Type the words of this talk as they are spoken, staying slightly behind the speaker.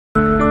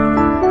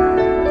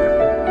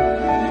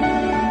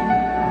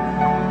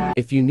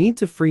If you need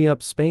to free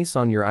up space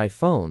on your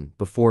iPhone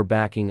before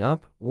backing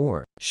up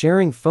or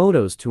sharing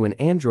photos to an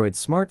Android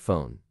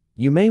smartphone,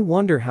 you may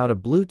wonder how to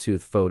Bluetooth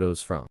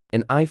photos from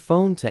an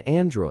iPhone to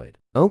Android.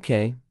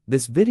 Okay,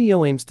 this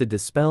video aims to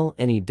dispel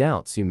any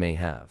doubts you may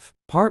have.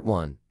 Part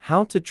 1.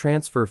 How to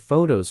transfer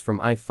photos from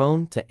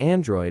iPhone to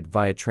Android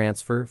via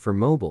Transfer for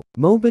Mobile.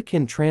 MOBA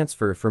can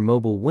transfer for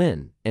mobile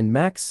Win, and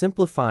Mac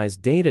simplifies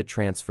data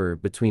transfer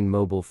between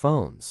mobile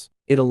phones.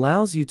 It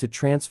allows you to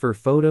transfer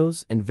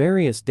photos and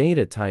various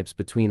data types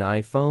between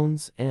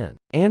iPhones and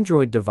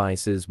Android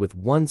devices with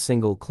one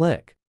single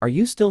click. Are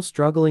you still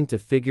struggling to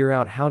figure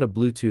out how to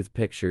Bluetooth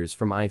pictures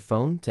from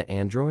iPhone to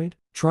Android?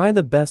 Try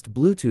the best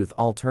Bluetooth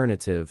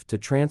alternative to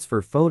transfer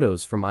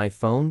photos from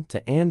iPhone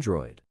to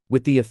Android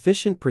with the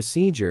efficient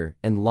procedure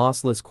and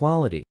lossless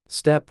quality.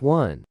 Step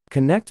 1.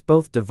 Connect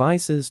both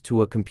devices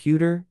to a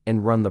computer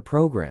and run the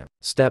program.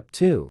 Step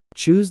 2.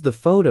 Choose the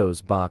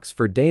Photos box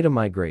for data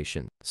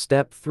migration.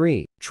 Step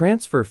 3.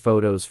 Transfer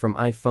photos from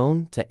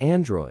iPhone to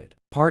Android.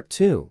 Part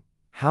 2.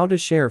 How to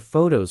share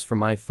photos from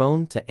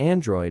iPhone to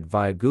Android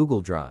via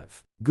Google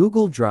Drive.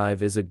 Google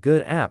Drive is a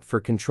good app for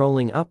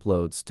controlling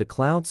uploads to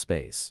cloud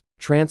space.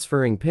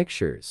 Transferring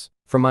pictures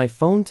from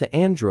iPhone to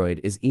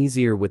Android is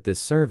easier with this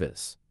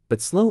service, but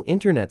slow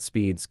internet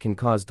speeds can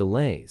cause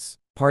delays.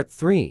 Part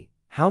 3.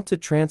 How to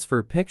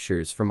transfer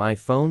pictures from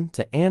iPhone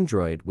to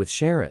Android with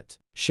ShareIt.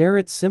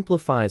 ShareIt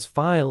simplifies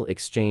file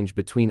exchange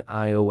between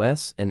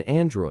iOS and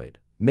Android,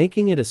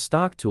 making it a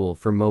stock tool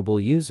for mobile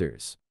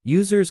users.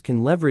 Users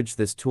can leverage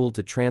this tool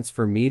to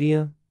transfer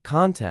media,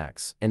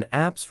 contacts, and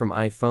apps from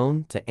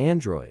iPhone to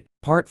Android.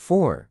 Part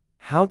 4.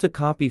 How to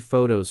copy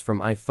photos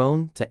from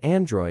iPhone to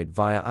Android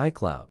via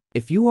iCloud.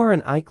 If you are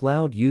an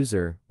iCloud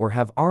user or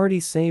have already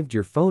saved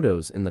your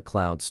photos in the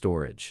cloud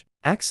storage,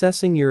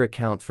 accessing your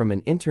account from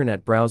an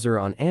internet browser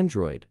on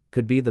Android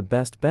could be the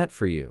best bet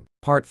for you.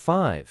 Part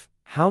 5.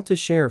 How to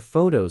share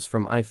photos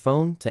from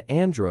iPhone to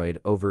Android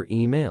over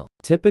email.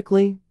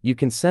 Typically, you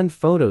can send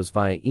photos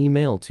via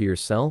email to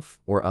yourself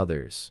or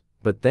others,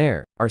 but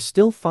there are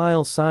still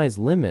file size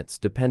limits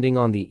depending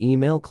on the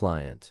email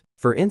client.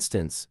 For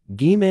instance,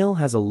 Gmail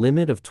has a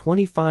limit of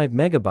 25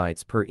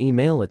 megabytes per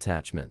email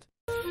attachment,